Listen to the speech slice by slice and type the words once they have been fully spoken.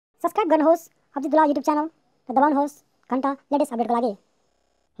Subscribe गर्नुहोस् अबिजेट Dulal YouTube channel र दबाउनुहोस् घण्टा latest अपडेटको लागि।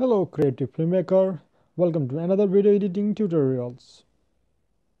 Hello creative filmmaker, welcome to another video editing tutorials.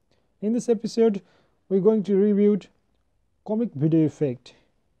 In this episode, we're going to review comic video effect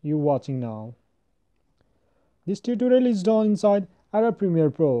you watching now. This tutorial is done inside Adobe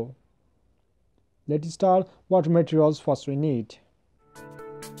Premiere Pro. Let's start what materials first we need.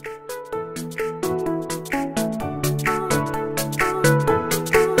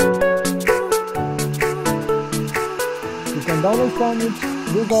 You can download from it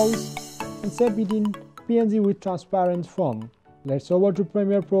Google and save it in PNG with transparent font. Let's over to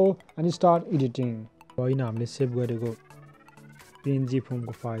Premiere Pro and start editing. होइन हामीले save गरेको PNG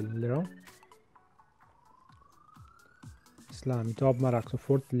फर्मको file लिएर यसलाई हामी टपमा राख्छौँ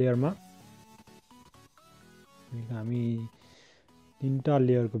fourth लेयरमा। हामी तीनटा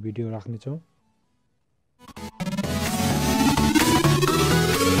लेयरको video राख्ने छौँ।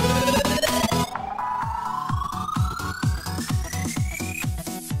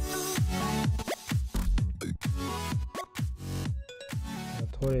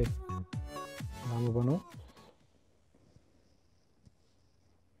 थोरै लामो बनाऊ।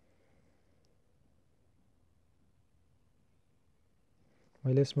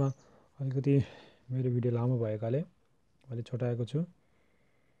 मैले यसमा अलिकति मेरो भिडियो लामो भएकाले मैले छोटाएको छु।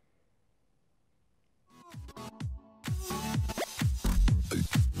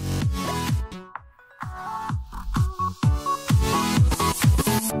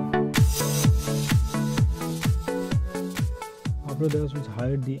 Upload which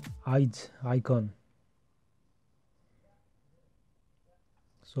hide the eyes icon,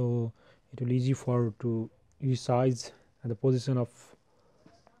 so it will easy for to resize at the position of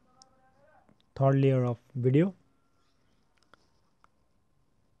third layer of video.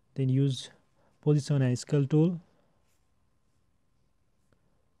 Then use position and scale tool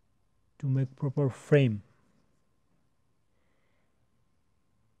to make proper frame.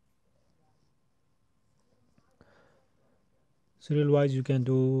 Serial wise you can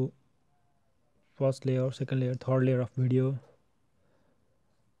do first layer, second layer, third layer of video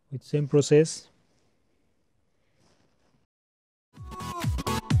with same process.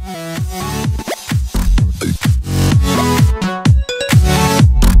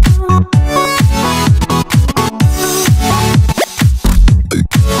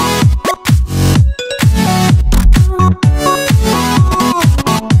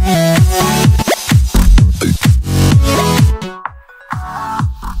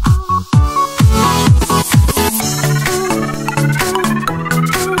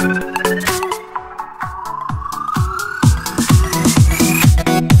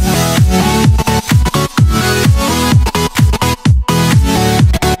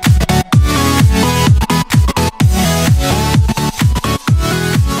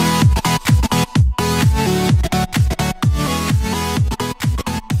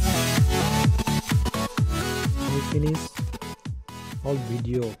 Finish all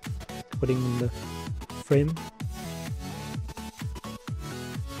video putting in the frame.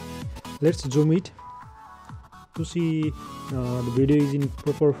 Let's zoom it to see the video is in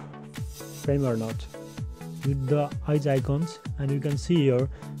proper frame or not with the eyes icons, and you can see here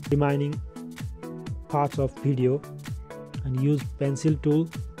remaining parts of video, and use pencil tool,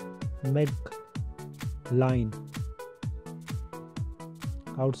 make line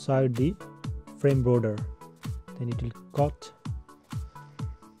outside the frame border. Then it will cut.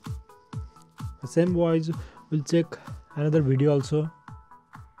 The same wise we'll check another video also.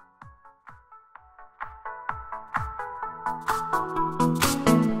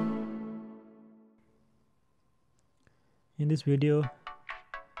 In this video,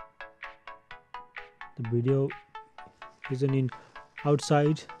 the video isn't in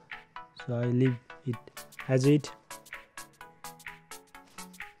outside, so I leave it as it,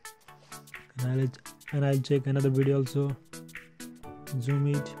 and I'll check another video also. Zoom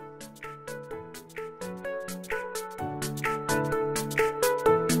it.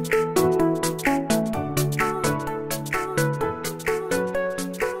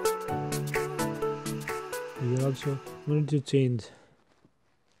 You also need to change,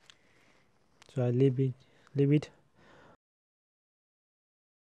 so I leave it.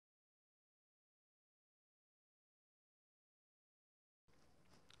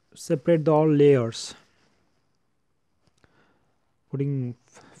 Separate all layers, putting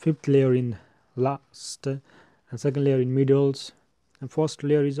fifth layer in last and second layer in middles, and first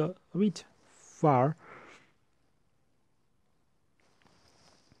layer is a bit far.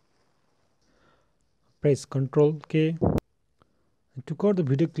 Press Ctrl K to cut the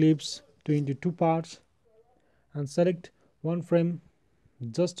video clips into two parts, and select one frame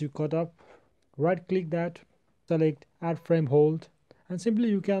just you cut up, right click that, select add frame hold, and simply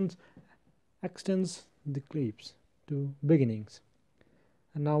you can extend the clips to beginnings.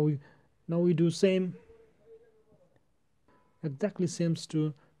 And now we do same, exactly same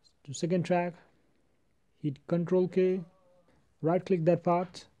to second track. Hit Ctrl K, right click that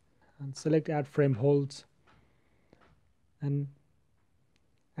part and select add frame holds and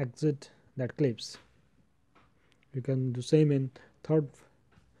exit that clips. You can do same in third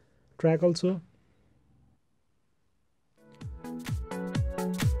track also.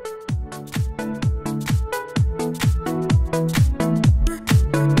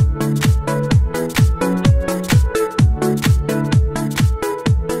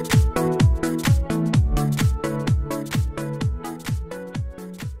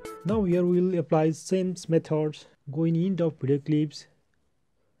 Now here we will apply same methods. Go in end of video clips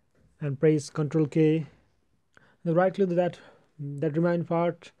and press Ctrl K. The right click that remain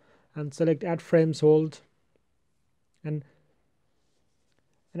part and select add frames hold and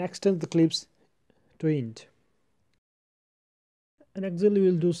extend the clips to end. And exactly we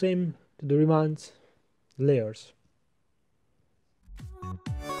will do same to the remains layers.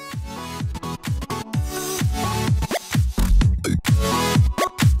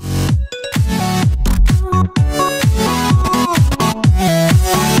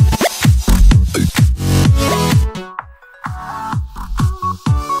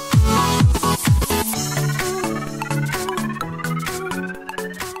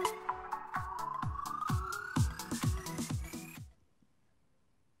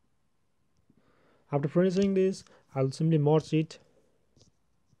 After finishing this, I'll simply merge it,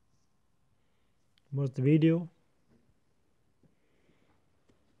 merge the video.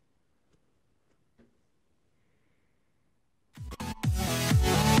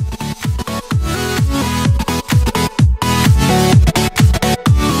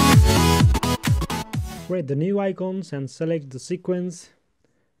 Create the new icons and select the sequence.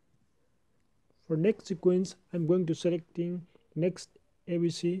 For next sequence, I'm going to selecting next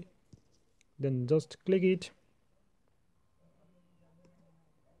ABC. Then just click it.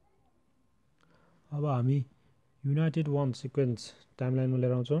 अब हामी United one sequence टाइमलाइनमा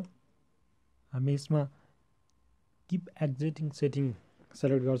लिएर आउँछौँ. हामी यसमा किप एक्जिटिङ setting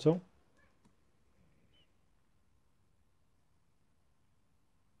select गर्छौँ.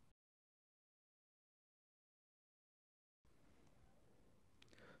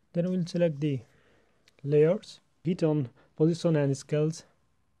 Then we'll select the layers, hit on position and scales.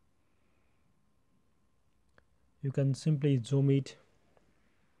 You can simply zoom it.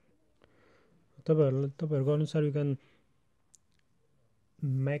 तपाईहरुको अनुसार you can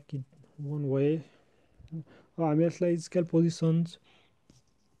make it one way. हामी यसलाई स्केल पोजिसन्स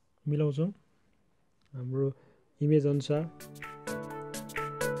मिलाउँछौँ हाम्रो इमेज अनुसार.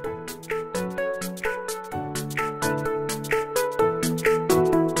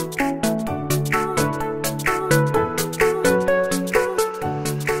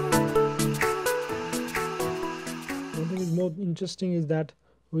 More interesting is that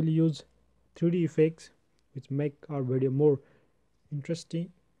we'll use 3D effects which make our video more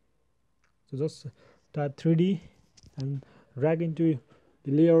interesting. So just type 3D and drag into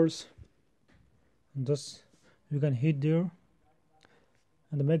the layers and just you can hit there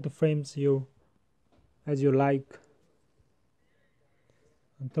and make the frames as you like.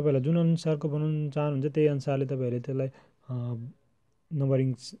 तपाईहरुले जुन अनुसारको बनाउन चाहनुहुन्छ त्यही अनुसारले तपाईहरुले त्यसलाई numbering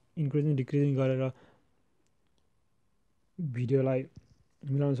increasing decreasing गरेर भिडियोलाई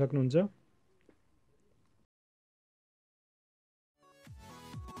मिलाउन सक्नुहुन्छ.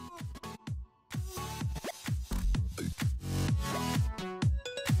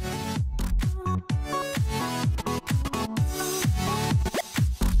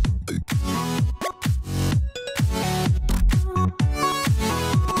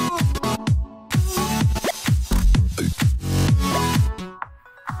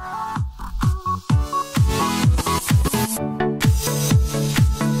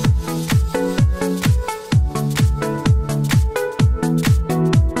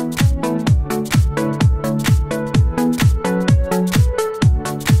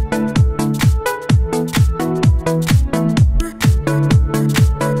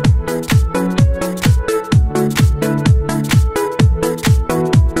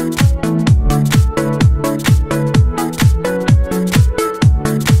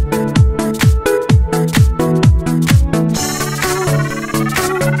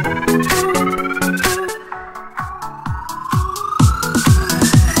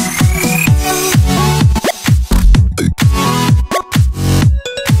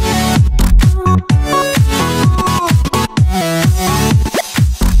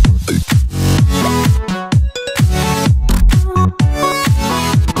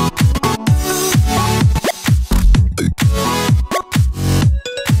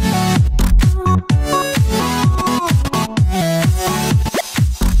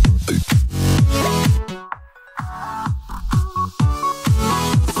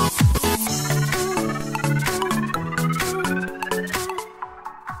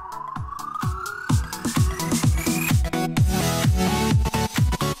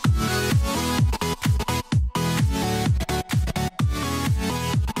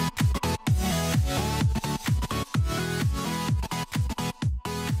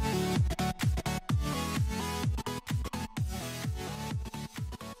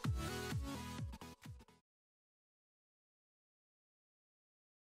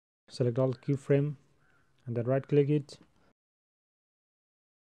 select all keyframe and then right click it.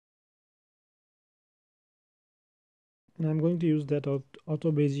 And I'm going to use that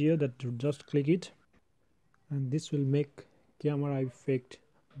auto bezier, that to just click it, and this will make camera effect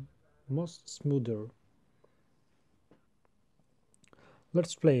most smoother.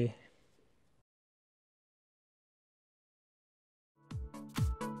 Let's play.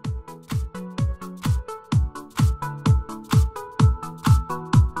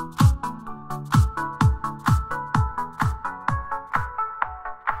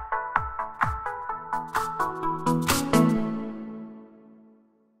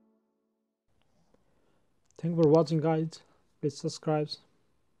 Thank you for watching, guys. Please subscribe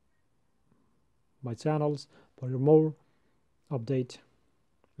my channels for more update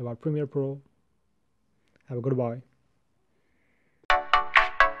about Premiere Pro. Have a good bye.